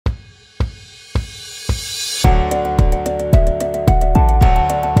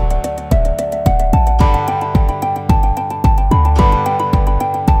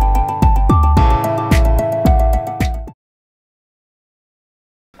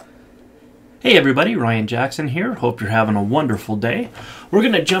Hey everybody, Ryan Jackson here. Hope you're having a wonderful day. We're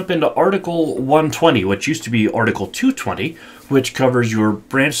going to jump into Article 120, which used to be Article 220, which covers your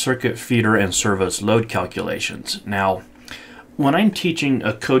branch circuit feeder and service load calculations. Now, when I'm teaching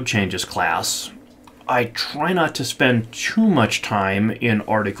a code changes class, I try not to spend too much time in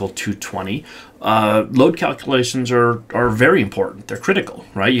Article 220. Load calculations are very important. They're critical,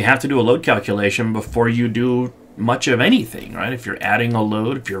 right? You have to do a load calculation before you do much of anything, right? If you're adding a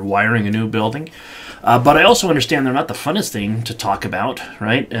load, if you're wiring a new building. But I also understand they're not the funnest thing to talk about,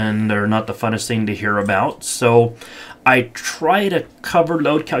 right? And they're not the funnest thing to hear about. So I try to cover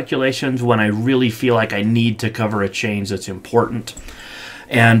load calculations when I really feel like I need to cover a change that's important.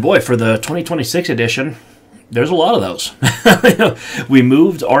 And boy, for the 2026 edition, there's a lot of those. We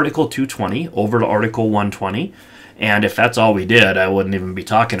moved Article 220 over to Article 120. And if that's all we did, I wouldn't even be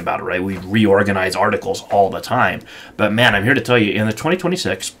talking about it, right? We reorganize articles all the time. But man, I'm here to tell you, in the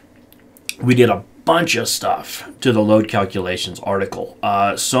 2026, we did a bunch of stuff to the load calculations article.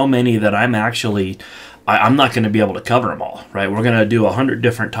 So many that I'm not going to be able to cover them all, right? We're going to do 100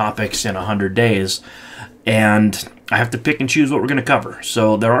 different topics in 100 days. And I have to pick and choose what we're going to cover.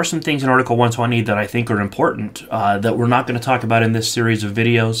 So there are some things in Article 120 that I think are important that we're not going to talk about in this series of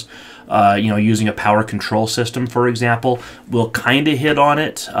videos. Using a power control system, for example, we'll kind of hit on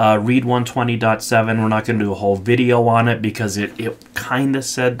it. Read 120.7, we're not going to do a whole video on it because it kind of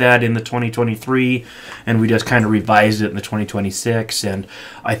said that in the 2023, and we just kind of revised it in the 2026. And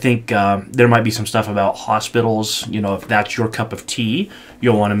I think there might be some stuff about hospitals. If that's your cup of tea,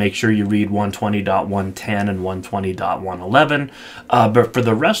 you'll want to make sure you read 120.110 and 120.111. But for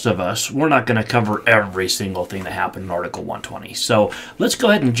the rest of us, we're not going to cover every single thing that happened in Article 120. So let's go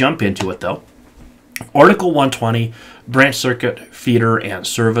ahead and jump into it, though. Article 120, branch circuit, feeder, and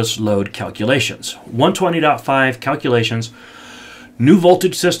service load calculations. 120.5 calculations. New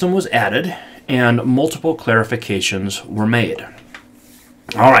voltage system was added, and multiple clarifications were made.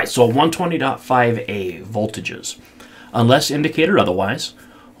 All right, so 120.5a, voltages. Unless indicated otherwise,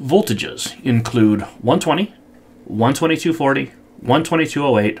 voltages include 120, 122.40,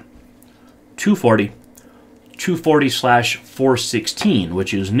 122.08, 240, 240/416,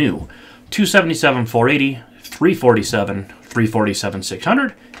 which is new, 277/480, 347,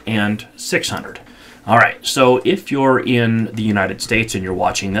 347/600, and 600. All right, so if you're in the United States and you're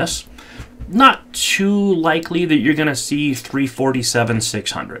watching this, not too likely that you're going to see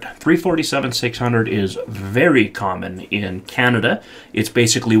 347/600. 347/600 is very common in Canada. It's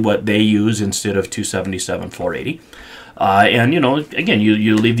basically what they use instead of 277/480. Again,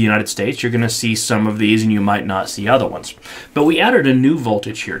 you leave the United States, you're going to see some of these and you might not see other ones. But we added a new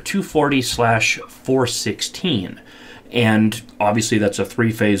voltage here, 240/416. And obviously that's a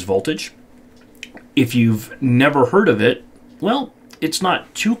three-phase voltage. If you've never heard of it, well, it's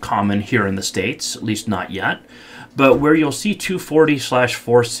not too common here in the States, at least not yet. But where you'll see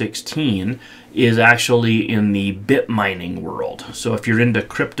 240/416 is actually in the bit mining world. So if you're into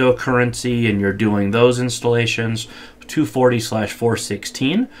cryptocurrency and you're doing those installations,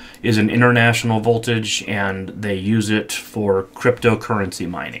 240/416 is an international voltage, and they use it for cryptocurrency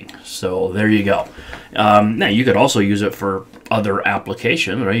mining. So there you go. Now you could also use it for other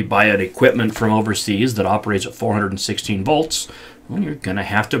applications, right? You buy an equipment from overseas that operates at 416 volts. Well, you're going to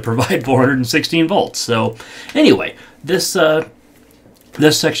have to provide 416 volts. So anyway, this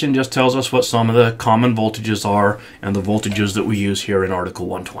section just tells us what some of the common voltages are and the voltages that we use here in Article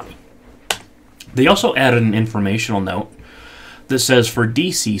 120. They also added an informational note that says for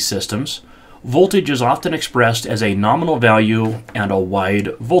DC systems, voltage is often expressed as a nominal value and a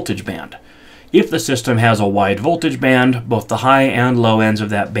wide voltage band. If the system has a wide voltage band, both the high and low ends of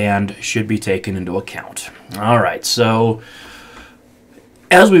that band should be taken into account. All right, so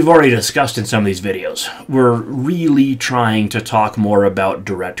as we've already discussed in some of these videos, we're really trying to talk more about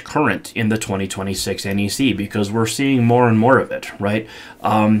direct current in the 2026 NEC because we're seeing more and more of it, right?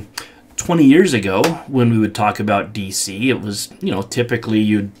 20 years ago, when we would talk about DC, it was, typically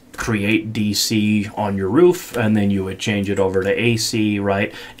you'd create DC on your roof and then you would change it over to AC,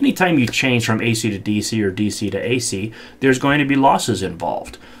 right? Anytime you change from AC to DC or DC to AC, there's going to be losses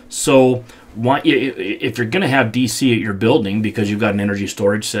involved. So if you're going to have DC at your building because you've got an energy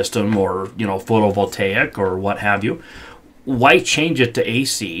storage system or, photovoltaic or what have you, why change it to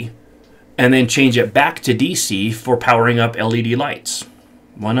AC and then change it back to DC for powering up LED lights?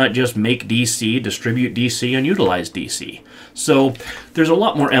 Why not just make DC, distribute DC, and utilize DC? So there's a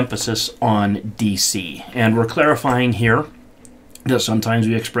lot more emphasis on DC, and we're clarifying here that sometimes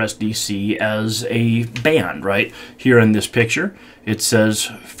we express DC as a band, right? Here in this picture, it says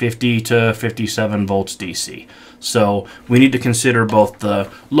 50 to 57 volts DC. So we need to consider both the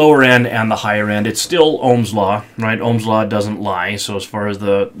lower end and the higher end. It's still Ohm's law, right? Ohm's law doesn't lie, so as far as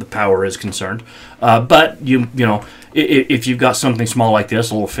the power is concerned. But you know, if you've got something small like this,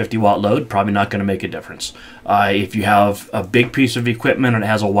 a little 50-watt load, probably not going to make a difference. If you have a big piece of equipment and it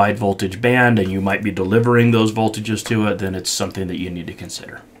has a wide voltage band and you might be delivering those voltages to it, then it's something that you need to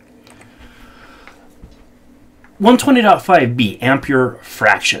consider. 120.5b, ampere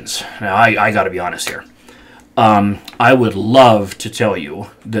fractions. Now, I got to be honest here. I would love to tell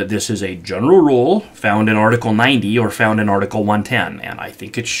you that this is a general rule found in Article 90 or found in Article 110, and I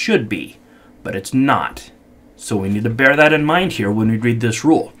think it should be, but it's not. So we need to bear that in mind here when we read this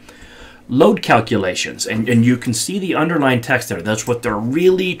rule. Load calculations, and you can see the underlined text there. That's what they're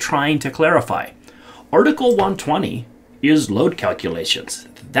really trying to clarify. Article 120 is load calculations.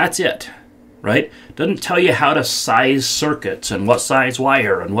 That's it. Right? Doesn't tell you how to size circuits and what size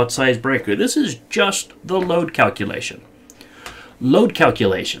wire and what size breaker. This is just the load calculation. Load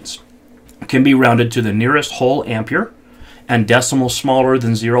calculations can be rounded to the nearest whole ampere, and decimals smaller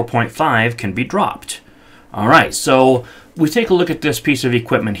than 0.5 can be dropped. All right, so we take a look at this piece of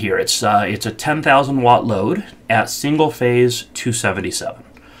equipment here. It's a 10,000 watt load at single phase 277.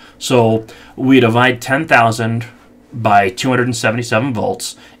 So we divide 10,000 by 277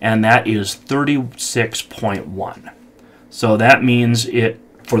 volts, and that is 36.1. So that means it,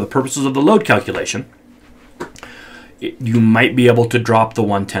 for the purposes of the load calculation, you might be able to drop the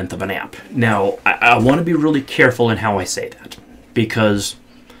 1/10 of an amp. Now, I want to be really careful in how I say that, because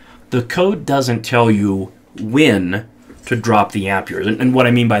the code doesn't tell you when to drop the amperes. And what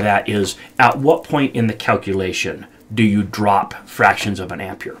I mean by that is, at what point in the calculation do you drop fractions of an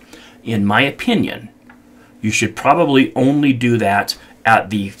ampere? In my opinion, you should probably only do that at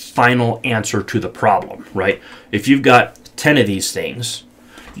the final answer to the problem, right? If you've got 10 of these things,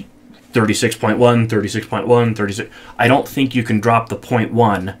 36.1, 36.1, 36, I don't think you can drop the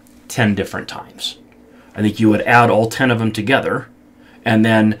 0.1 10 different times. I think you would add all 10 of them together, and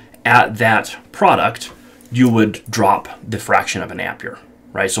then at that product, you would drop the fraction of an ampere,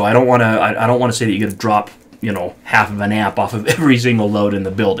 right? So I don't want to say that you're going to drop, you know, half of an amp off of every single load in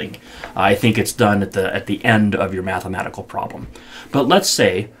the building. I think it's done at the end of your mathematical problem. But let's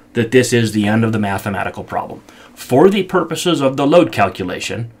say that this is the end of the mathematical problem. For the purposes of the load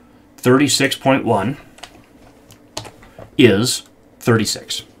calculation, 36.1 is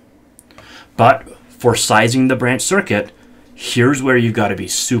 36. But for sizing the branch circuit, here's where you've got to be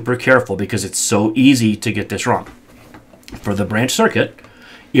super careful, because it's so easy to get this wrong. For the branch circuit,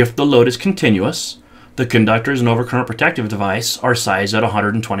 if the load is continuous, the conductors and overcurrent protective device are sized at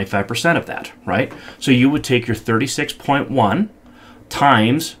 125% of that, right? So you would take your 36.1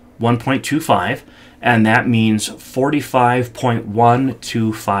 times 1.25, and that means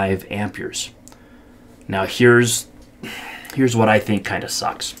 45.125 amperes. Now here's what I think kind of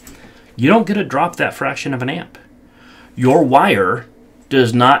sucks. You don't get to drop that fraction of an amp. Your wire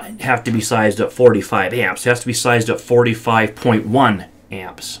does not have to be sized at 45 amps. It has to be sized at 45.1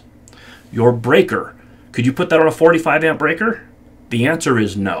 amps. Your breaker, could you put that on a 45 amp breaker? The answer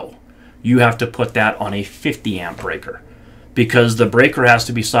is no. You have to put that on a 50 amp breaker, because the breaker has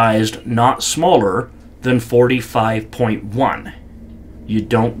to be sized not smaller than 45.1. You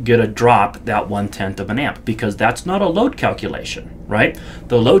don't get to drop that 1/10 of an amp, because that's not a load calculation, right?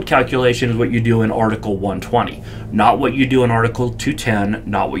 The load calculation is what you do in Article 120, not what you do in Article 210,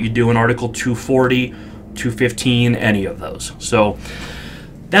 not what you do in Article 240, 215, any of those. So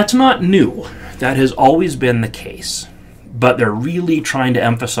that's not new. That has always been the case, but they're really trying to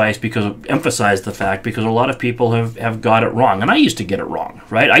emphasize the fact, because a lot of people have got it wrong, and I used to get it wrong,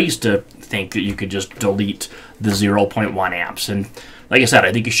 right? I used to think that you could just delete the 0.1 amps, and like I said,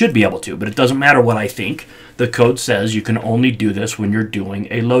 I think you should be able to, but it doesn't matter what I think. The code says you can only do this when you're doing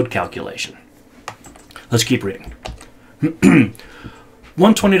a load calculation. Let's keep reading.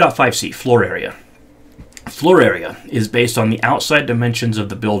 120.5c, floor area. Floor area is based on the outside dimensions of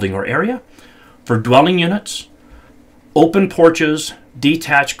the building or area. For dwelling units, open porches,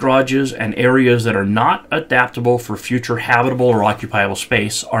 detached garages, and areas that are not adaptable for future habitable or occupiable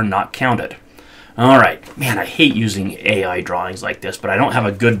space are not counted. All right, man, I hate using AI drawings like this, but I don't have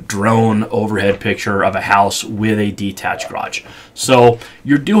a good drone overhead picture of a house with a detached garage. So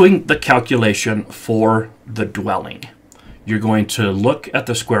you're doing the calculation for the dwelling. You're going to look at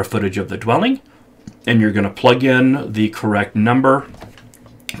the square footage of the dwelling, and you're going to plug in the correct number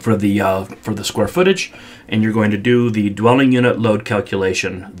for the square footage, and you're going to do the dwelling unit load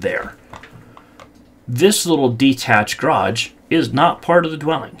calculation there. This little detached garage is not part of the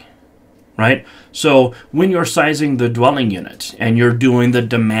dwelling, right? So when you're sizing the dwelling unit and you're doing the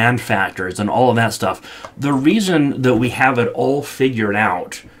demand factors and all of that stuff, the reason that we have it all figured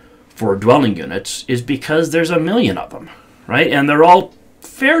out for dwelling units is because there's a million of them, right? And they're all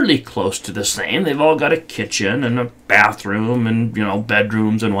fairly close to the same. They've all got a kitchen and a bathroom and, you know,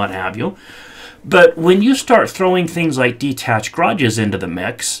 bedrooms and what have you. But when you start throwing things like detached garages into the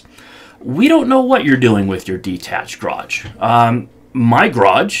mix, we don't know what you're doing with your detached garage. My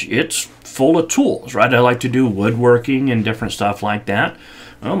garage, it's full of tools, right? I like to do woodworking and different stuff like that.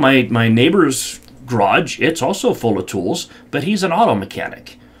 Well, my neighbor's garage, it's also full of tools, but he's an auto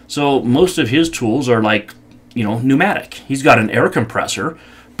mechanic. So most of his tools are like, you know, pneumatic. He's got an air compressor,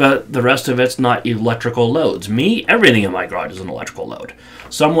 but the rest of it's not electrical loads. Me, everything in my garage is an electrical load.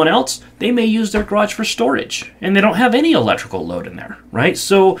 Someone else, they may use their garage for storage, and they don't have any electrical load in there, right?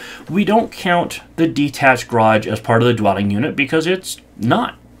 So we don't count the detached garage as part of the dwelling unit because it's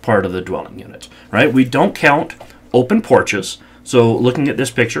not part of the dwelling unit, right? We don't count open porches. So looking at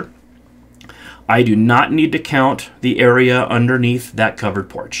this picture, I do not need to count the area underneath that covered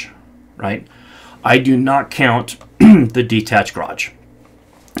porch, right? I do not count the detached garage.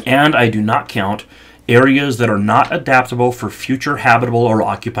 And I do not count areas that are not adaptable for future habitable or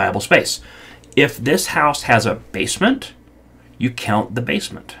occupiable space. If this house has a basement, you count the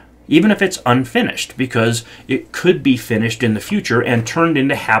basement, even if it's unfinished, because it could be finished in the future and turned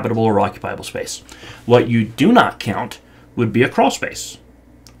into habitable or occupiable space. What you do not count would be a crawl space.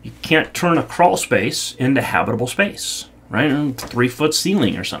 You can't turn a crawl space into habitable space, right? 3-foot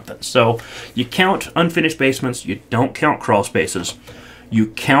ceiling or something. So you count unfinished basements, you don't count crawl spaces. You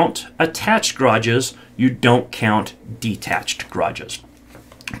count attached garages, you don't count detached garages.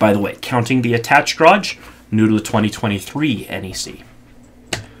 By the way, counting the attached garage, new to the 2023 NEC.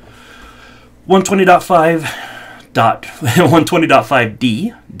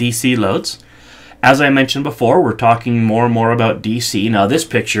 120.5D, DC loads. As I mentioned before, we're talking more and more about DC. Now, this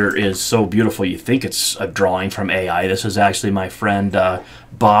picture is so beautiful, you think it's a drawing from AI. This is actually my friend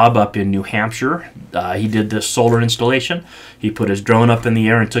Bob up in New Hampshire. He did this solar installation. He put his drone up in the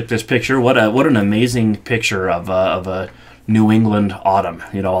air and took this picture. What an amazing picture of a New England autumn.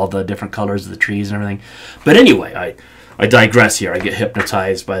 You know, all the different colors of the trees and everything. But anyway, I digress here. I get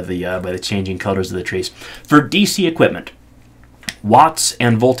hypnotized by the changing colors of the trees. For DC equipment, watts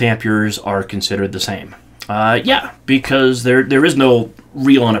and voltamperes are considered the same. Yeah, because there is no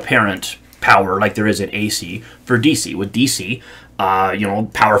real and apparent power like there is in AC for DC. With DC, you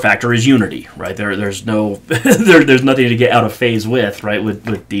know, power factor is unity, right? There's no there's nothing to get out of phase with, right? With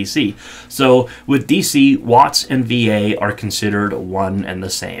DC. So with DC, watts and VA are considered one and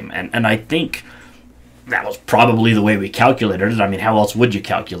the same, and I think that was probably the way we calculated it. I mean, how else would you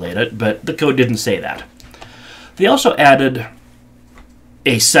calculate it? But the code didn't say that. They also added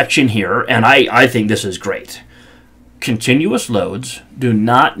a section here, and I think this is great. Continuous loads do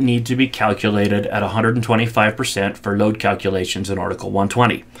not need to be calculated at 125% for load calculations in Article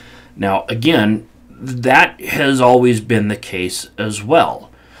 120. Now, again, that has always been the case as well,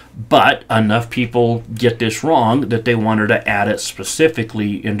 but enough people get this wrong that they wanted to add it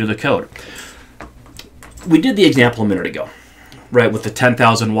specifically into the code. We did the example a minute ago, right, with the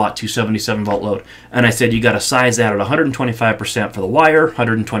 10,000 watt 277 volt load, and I said you got to size that at 125% for the wire,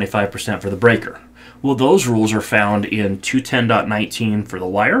 125% for the breaker. Well, those rules are found in 210.19 for the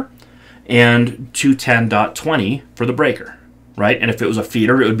wire and 210.20 for the breaker, right? And if it was a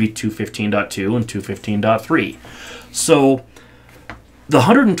feeder, it would be 215.2 and 215.3. So the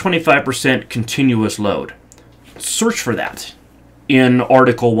 125% continuous load, search for that in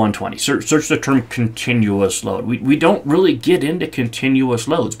Article 120. Search the term continuous load. We don't really get into continuous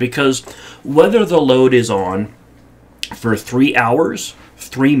loads because whether the load is on for 3 hours,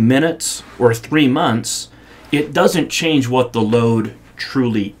 3 minutes, or 3 months, it doesn't change what the load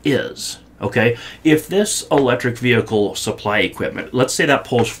truly is. Okay? If this electric vehicle supply equipment, let's say that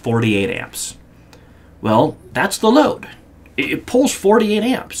pulls 48 amps. Well, that's the load. It pulls 48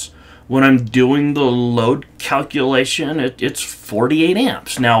 amps. When I'm doing the load calculation, it's 48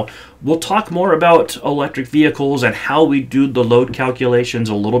 amps. Now, we'll talk more about electric vehicles and how we do the load calculations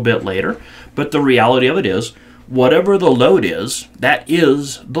a little bit later, but the reality of it is, whatever the load is, that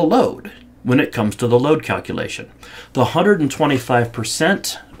is the load when it comes to the load calculation. The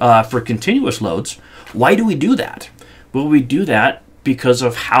 125% for continuous loads, why do we do that? Well, we do that because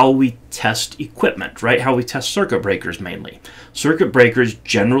of how we test equipment, right? How we test circuit breakers mainly. Circuit breakers,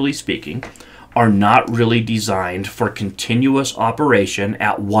 generally speaking, are not really designed for continuous operation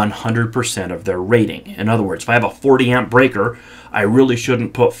at 100% of their rating. In other words, if I have a 40 amp breaker, I really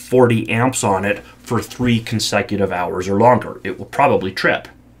shouldn't put 40 amps on it for 3 consecutive hours or longer. It will probably trip.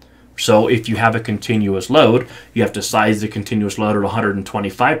 So if you have a continuous load, you have to size the continuous load at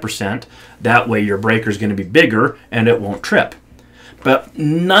 125%. That way your breaker is going to be bigger and it won't trip. But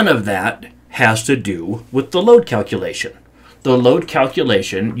none of that has to do with the load calculation. The load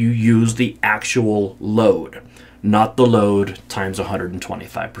calculation, you use the actual load, not the load times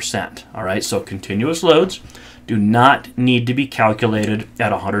 125%. All right, so continuous loads do not need to be calculated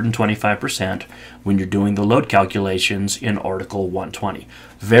at 125% when you're doing the load calculations in Article 120.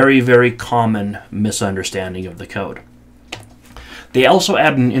 Very, very common misunderstanding of the code. They also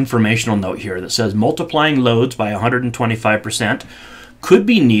add an informational note here that says multiplying loads by 125% could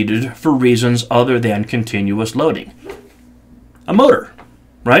be needed for reasons other than continuous loading. A motor,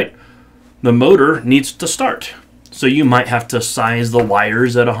 right? The motor needs to start. So you might have to size the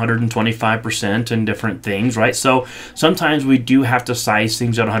wires at 125% and different things, right? So sometimes we do have to size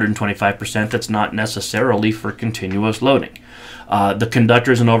things at 125%. That's not necessarily for continuous loading. The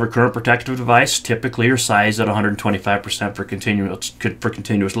conductors and overcurrent protective device typically are sized at 125% for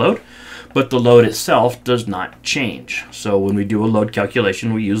continuous load, but the load itself does not change. So when we do a load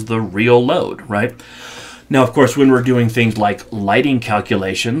calculation, we use the real load, right? Now, of course, when we're doing things like lighting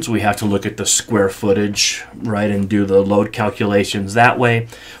calculations, we have to look at the square footage, right, and do the load calculations that way.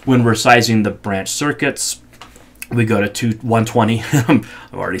 When we're sizing the branch circuits, we go to 120, I'm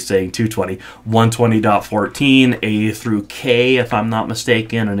already saying 220, 120.14, A through K, if I'm not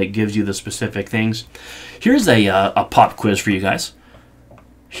mistaken, and it gives you the specific things. Here's a pop quiz for you guys.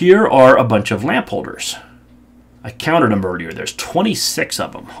 Here are a bunch of lamp holders. I counted them earlier. There's 26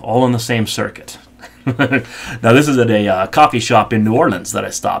 of them, all in the same circuit. Now, this is at a coffee shop in New Orleans that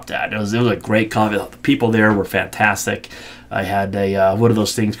I stopped at. It was a great coffee. The people there were fantastic. I had a, what are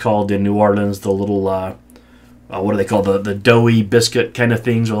those things called in New Orleans? The little, what do they call the doughy biscuit kind of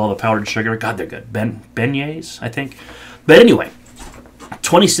things with all the powdered sugar? God, they're good. Beignets, I think. But anyway,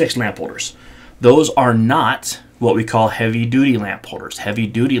 26 lamp holders. Those are not what we call heavy-duty lamp holders.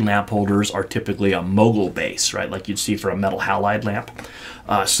 Heavy-duty lamp holders are typically a mogul base, right, like you'd see for a metal halide lamp.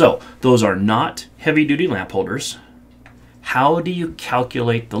 So those are not heavy-duty lamp holders. How do you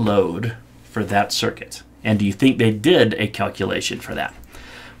calculate the load for that circuit? And do you think they did a calculation for that?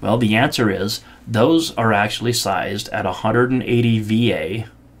 Well, the answer is those are actually sized at 180 VA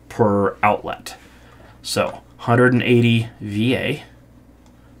per outlet. So 180 VA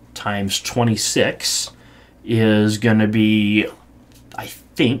times 26 is going to be, I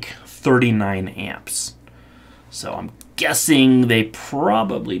think, 39 amps. So I'm guessing they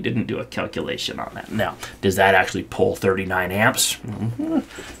probably didn't do a calculation on that. Now, does that actually pull 39 amps?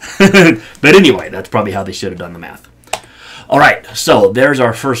 But anyway, that's probably how they should have done the math. All right, so there's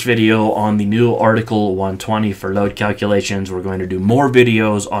our first video on the new Article 120 for load calculations. We're going to do more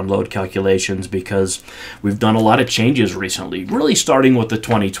videos on load calculations because we've done a lot of changes recently, really starting with the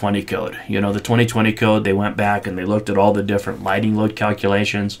 2020 code. You know, the 2020 code, they went back and they looked at all the different lighting load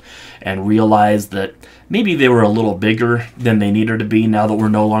calculations and realized that maybe they were a little bigger than they needed to be now that we're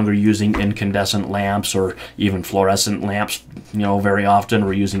no longer using incandescent lamps or even fluorescent lamps, you know, very often.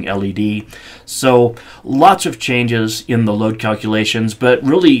 We're using LED. So lots of changes in the load calculations, but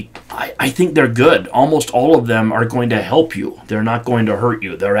really I think they're good. Almost all of them are going to help you. They're not going to hurt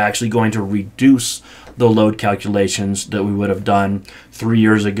you. They're actually going to reduce the load calculations that we would have done 3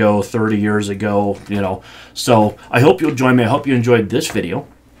 years ago, 30 years ago, you know. So I hope you'll join me. I hope you enjoyed this video.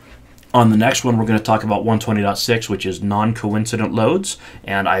 On the next one, we're going to talk about 120.6, which is non-coincident loads,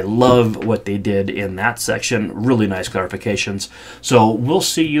 and I love what they did in that section. Really nice clarifications. So we'll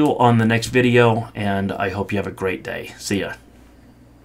see you on the next video, and I hope you have a great day. See ya.